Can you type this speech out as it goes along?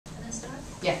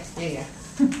Yeah, yeah.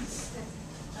 20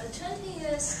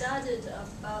 years studied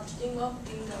about involved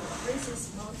in the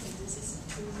rhesus monkey. This is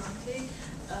true monkey.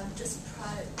 Just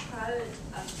prior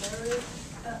very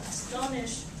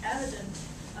astonished evidence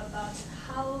about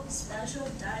how special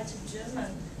diet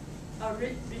regimen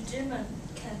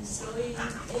can slow in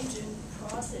aging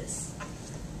process.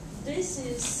 This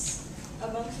is a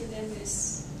monkey named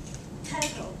is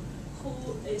Tato, who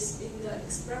is in the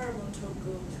experimental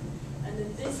group,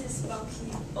 and this is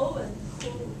monkey Owen,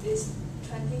 who is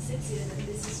 26 years and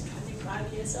this is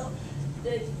 25 years old.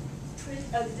 This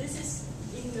is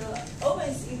in the Owen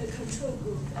is in the control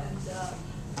group, and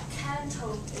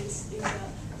Tato is in the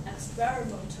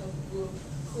experimental group,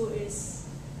 who is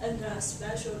under a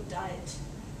special diet.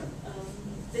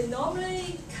 They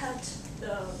normally cut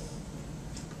the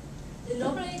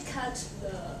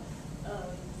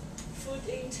food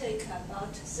intake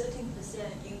about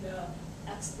 13% in the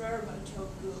experimental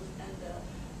group, and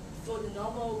for the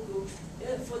normal group,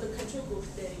 for the control group,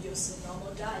 they use a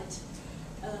normal diet.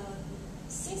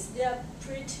 Since they are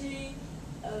pretty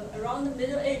around the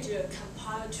middle age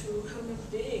compared to human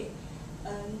being,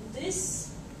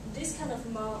 this kind of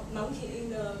monkey in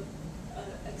the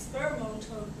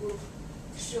experimental group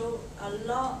show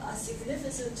a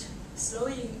significant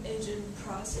slowing aging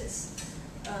process.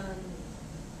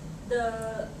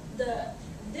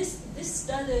 This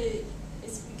study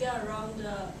is began around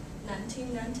the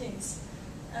 1990s.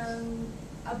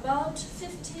 About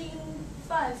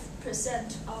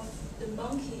 55% of the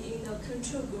monkey in the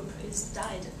control group is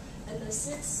died, and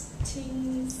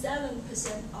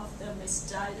 67% of them is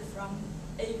died from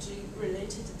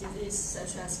aging-related disease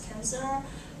such as cancer,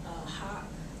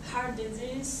 heart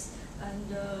disease,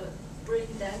 and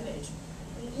brain damage.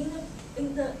 And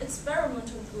in the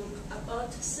experimental group,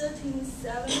 about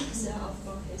 37% of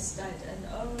monkeys died, and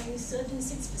only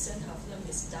 36% of them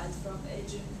is died from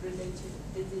aging-related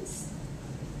disease.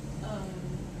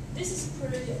 This is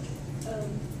pretty.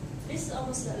 This is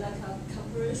almost like a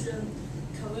comparison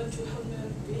compared to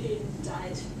human being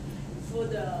diet. For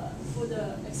the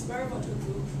experimental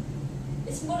group,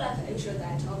 it's more like Asian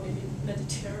diet or maybe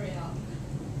Mediterranean.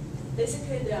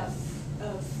 Basically, they are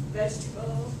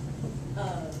vegetable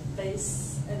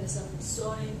base and some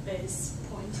soy base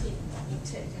protein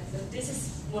intake. And this is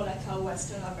more like a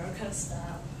Western American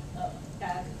style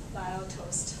egg, file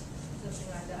toast, something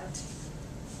like that.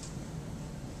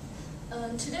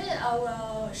 Today I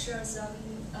will share some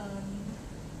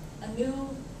a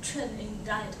new trend in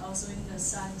diet, also in the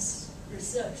science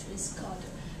research. It's called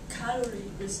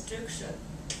calorie restriction.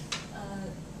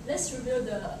 Let's review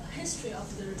the history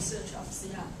of the research of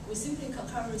CR. We simply call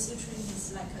calorie restriction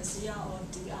is like a CR or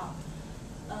DR.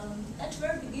 At the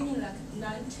very beginning, like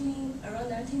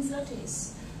around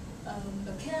 1930s,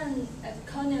 McCann at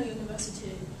Cornell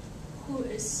University, who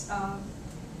is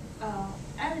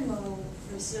animal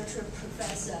researcher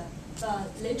professor,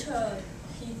 but later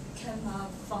he became a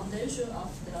foundation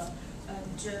of the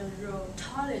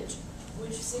gerontology,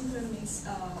 which simply means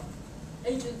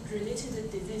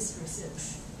age-related disease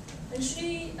research. And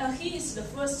he is the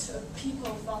first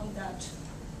people found that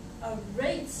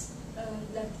rates,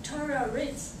 bacterial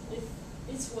rates, if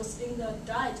it was in the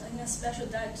diet, in a special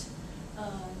diet,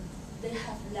 they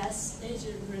have less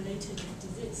age-related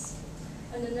disease.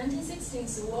 And in the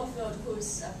 1960s, Warfield, who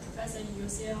is a professor in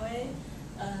UCLA,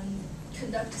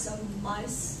 conducted some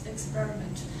mice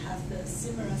experiment, have the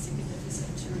similar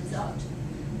significant result.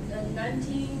 In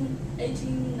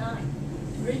 1989,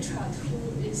 Richard, who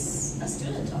is a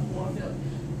student of Warfield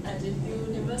at the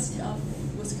University of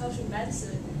Wisconsin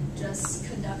Medicine, just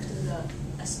conducted the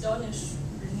astonished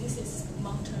Renaissance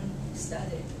mountain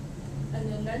study. And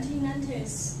in the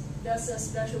 1990s, there's a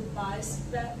special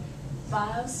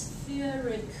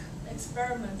biospheric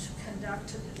experiment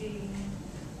conducted in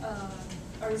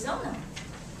Arizona.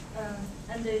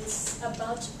 And it's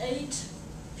about 8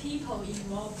 people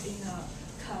involved in a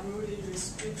calorie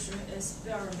restriction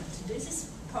experiment. This is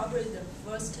probably the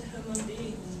first human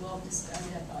being involved in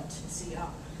study about CR.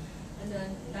 And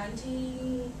then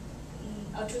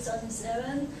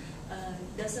 2007,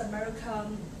 there's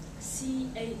American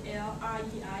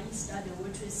CALREIE study,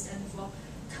 which is stand for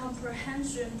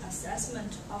Comprehensive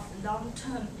Assessment of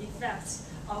Long-Term Effects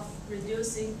of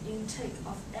Reducing Intake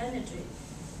of Energy.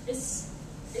 It's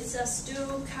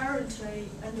still currently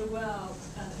underway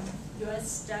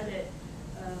U.S. study.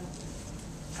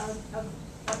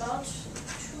 About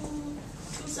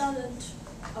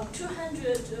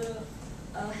 200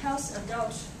 health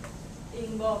adults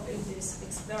involved in this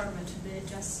experiment. They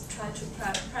just try to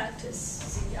practice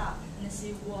CR and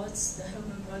see what's the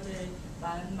human body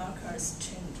biomarkers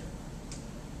change.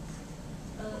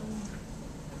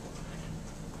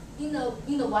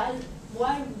 in the wild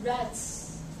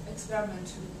rats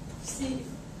experiment, see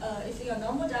if in a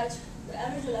normal diet, the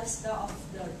average lifespan of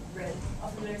the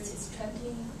rats is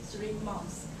 23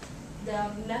 months.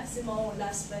 Their maximum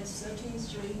lifespan is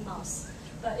 33 months.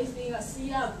 But if in a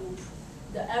CR group,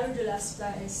 the average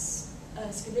lifespan is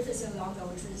significantly longer,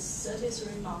 which is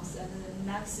 33 months, and the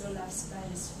maximum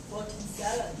lifespan is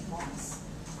 47 months.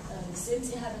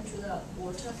 Since it happened to the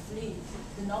water flea,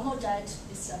 the normal diet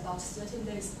is about 13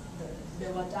 days,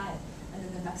 they will die, and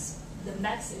then the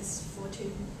max is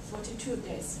 42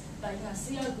 days. But in a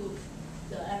CR group,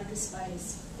 the average span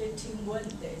is 51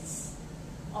 days,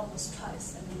 almost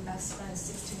twice, and the max span is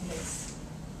 16 days.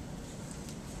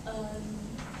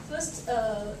 First,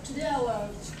 today I will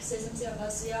say something about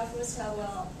CR. First, I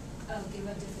will give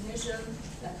a definition,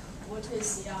 like what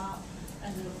is CR,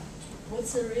 and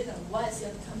what's the reason why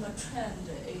CR become a trend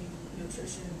in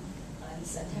nutrition and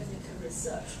scientific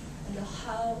research, and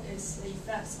how is the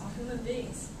effects on human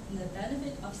beings, and the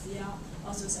benefit of CR,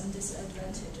 also some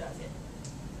disadvantage of it.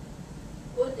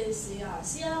 What is CR?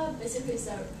 CR basically is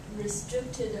a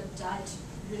restricted diet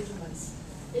regimen.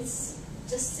 It's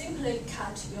just simply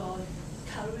cut your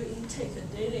calorie intake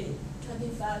daily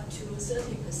 25 to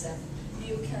 30%.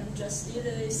 You can just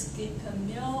either skip a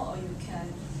meal or you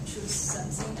can choose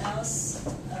something else.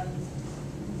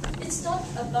 It's not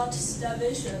about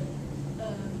starvation.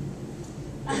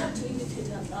 I have to indicate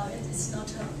about it. It's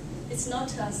not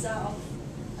a sign of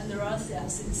anorexia,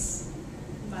 since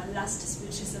my last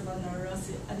speech is about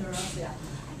anorexia.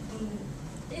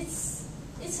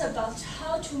 It's about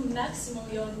how to maximum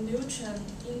your nutrient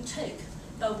intake,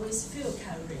 but with few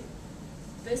calories.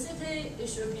 Basically, it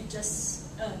should be just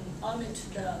omit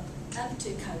the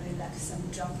empty calorie, like some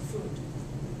junk food.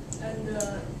 And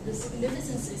the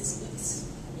significance is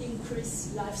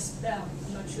increase lifespan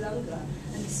much longer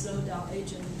and slow down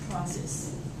aging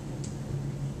process.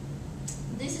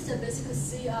 This is a basic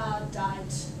CR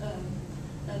diet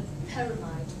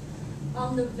pyramid.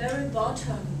 On the very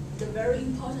bottom, the very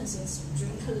important thing is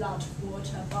drink a lot of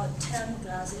water, about 10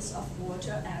 glasses of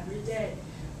water every day.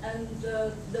 And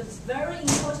the very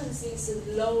important thing is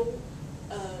low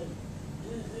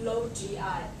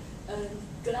GI.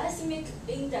 Glycemic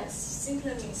index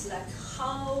simply means like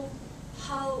how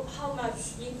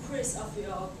much increase of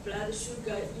your blood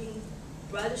sugar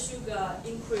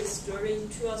increase during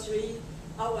 2 or 3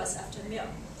 hours after meal.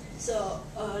 So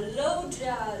low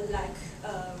GI like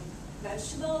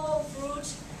vegetable,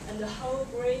 fruit, and the whole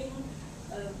grain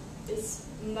is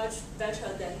much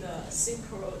better than the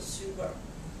simple sugar.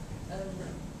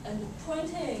 And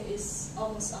protein is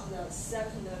almost on the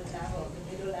second level, the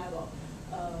middle level.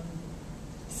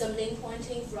 Some lean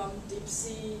protein from deep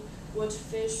sea, water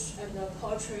fish, and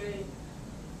poultry,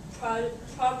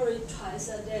 probably twice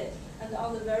a day. And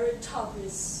on the very top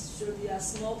should be a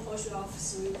small portion of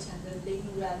sweet and lean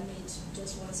red meat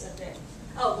just once a day,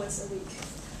 once a week.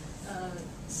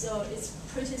 So it's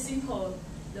pretty simple.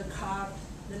 The carb,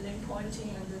 the lean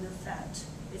protein, and the fat.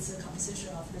 It's a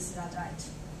composition of the CR diet.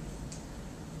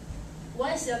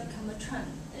 Why CR become a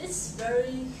trend? It's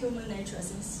very human nature,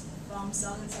 since from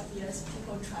thousands of years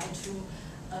people try to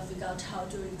figure out how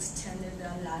to extend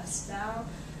their lifestyle.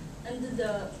 And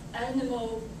the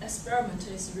animal experiment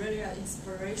is really an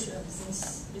inspiration,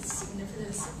 since it's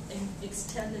significantly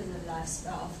extended the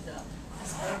lifestyle of the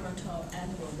experimental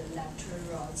animal, the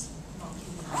leptorods,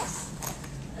 monkey mice.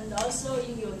 And also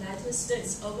in the United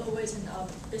States, overweight and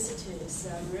obesity is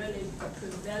really a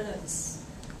prevalence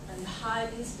and high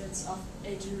incidence of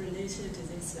age-related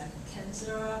disease like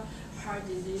cancer, heart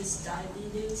disease,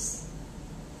 diabetes.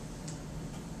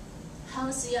 How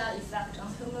CR effect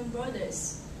on human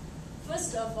bodies?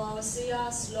 First of all,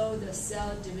 CR slow the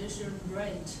cell division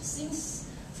rate. Since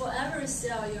for every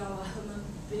cell in our human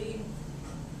being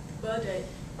body,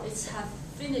 it have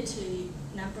finite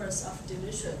numbers of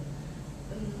division,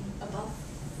 about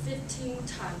 15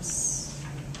 times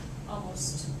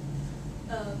almost.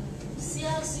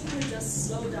 CR simply just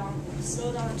slow down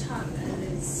time, and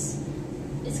it's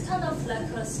kind of like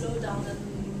a slow down the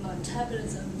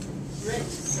metabolism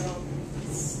rate. So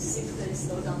it's simply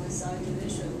slow down the cell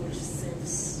division, which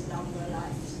saves longer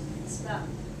lifespan.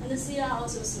 And the CR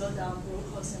also slow down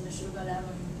glucose and the sugar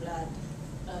level in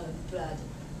blood.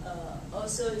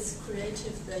 Also, it's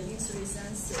creative the insulin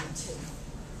sensitive,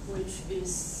 which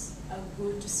is a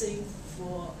good thing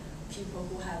for people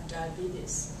who have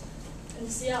diabetes. And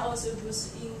CR also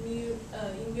boosts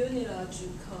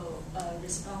immunological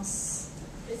response.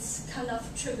 It's kind of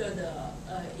trigger the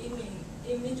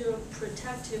immediate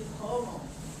protective hormone,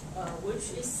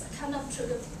 which is kind of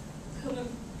trigger human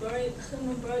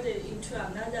body into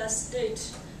another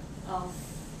state of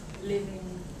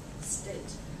living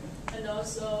state. And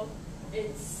also,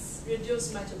 it's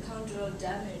reduced mitochondrial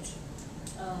damage.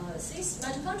 Since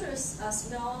mitochondria are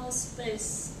small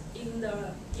space in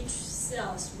each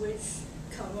cells which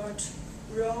convert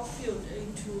raw fuel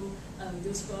into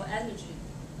useful energy.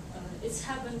 It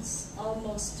happens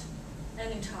almost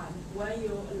any time. When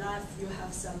you're alive, you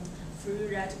have some free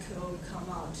radical come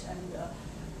out, and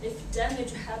if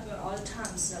damage happens all the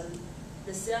time, so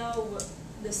the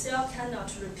cell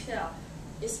cannot repair.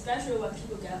 Especially when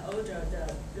people get older,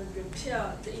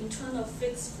 the internal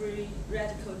fixed free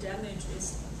radical damage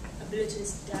ability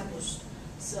is damaged.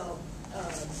 So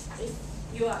if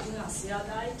you are in a CR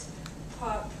diet,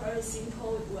 very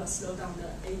simple, it will slow down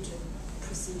the aging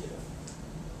procedure.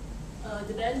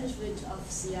 The benefit of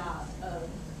CR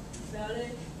fairly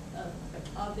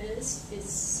obvious.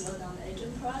 It's slow down the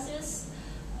aging process.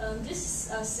 This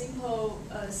is a simple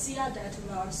CR diet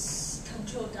versus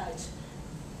control diet.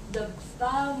 The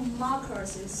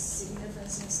biomarkers is significant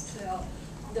since 12.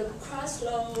 The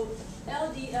cholesterol,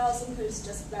 LDL simply is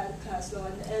just bad cholesterol,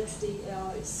 and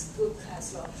HDL is good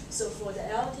cholesterol. So for the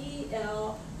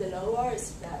LDL, the lower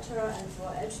is better, and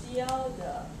for HDL,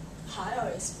 the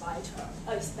higher is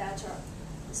better.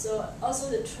 So also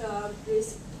the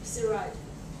triglyceride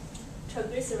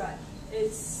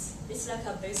it's like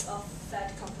a base of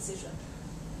fat composition.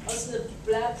 Also the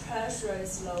blood pressure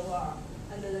is lower,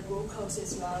 and the glucose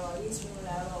is lower, insulin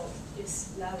level is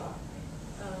lower.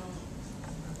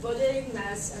 Body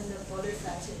mass and the body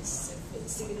fat is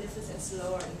significantly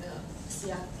lower in the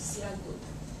CR group.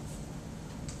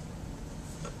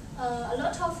 A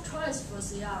lot of choice for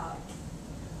CR.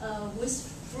 With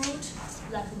fruit,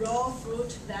 like raw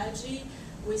fruit, veggie,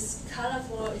 with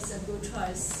colorful is a good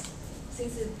choice,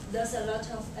 since there's a lot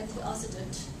of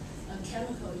antioxidant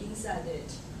chemical inside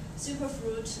it.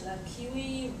 Superfruit like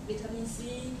kiwi, vitamin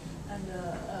C, and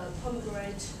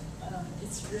pomegranate,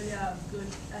 it's really a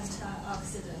good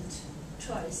antioxidant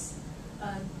choice.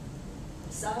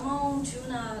 Salmon,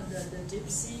 tuna, the deep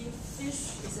sea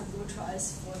fish is a good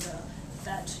choice for the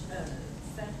fat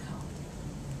count.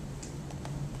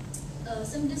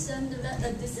 Some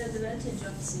disadvantage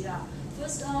of CR.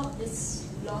 First of all, it's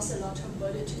lost a lot of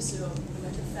body tissue, no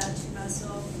matter fat,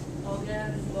 muscle,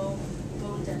 organ,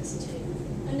 bone density.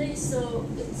 And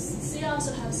CR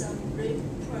also has some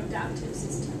reproductive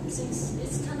system, since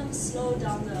it's kind of slow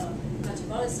down the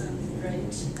metabolism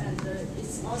rate, and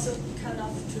it's also kind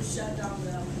of to shut down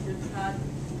the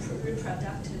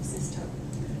reproductive system.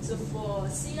 So for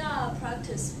CR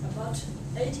practice, about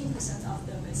 18% of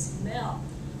them is male.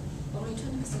 Only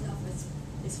 20% of it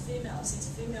is female, since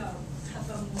female have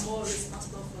a more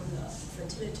responsible for the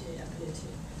fertility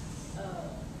ability.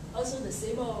 Also the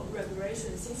thermal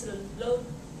regulation, since the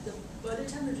body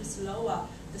temperature is lower,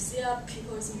 the CR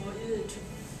people is more easy to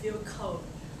feel cold.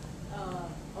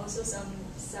 Also some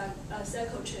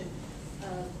cycle chain.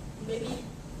 Maybe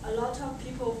a lot of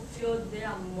people feel they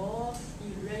are more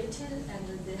irritated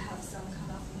and they have some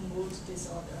kind of mood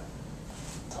disorder.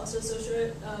 Also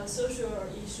social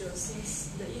issues, since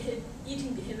the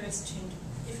eating behavior is changed.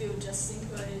 If you just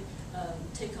simply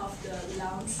take off the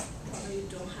lunch, probably you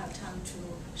don't have time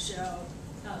to share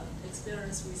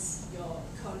experience with your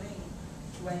colleague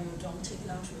when you don't take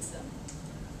lunch with them.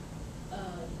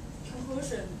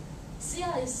 Conclusion,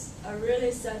 CR is a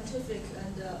really scientific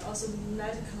and also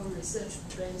medical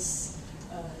research-based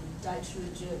diet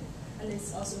regime, and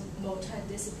it's also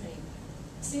multidisciplinary.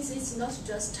 Since it's not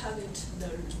just target the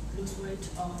lose weight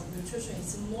or nutrition,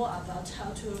 it's more about how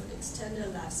to extend the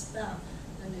lifespan,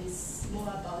 and it's more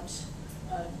about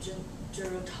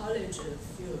gerontology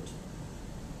field.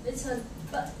 It's a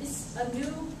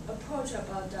new approach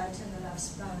about diet and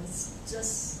lifespan. It's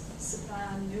just supply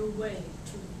a new way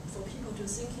for people to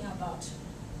thinking about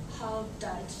how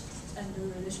diet and the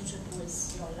relationship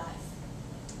with your life.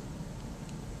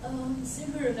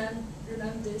 Simply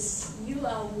remember this: you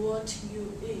are what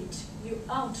you eat. You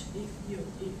aren't if you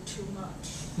eat too much.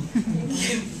 Thank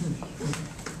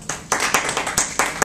you.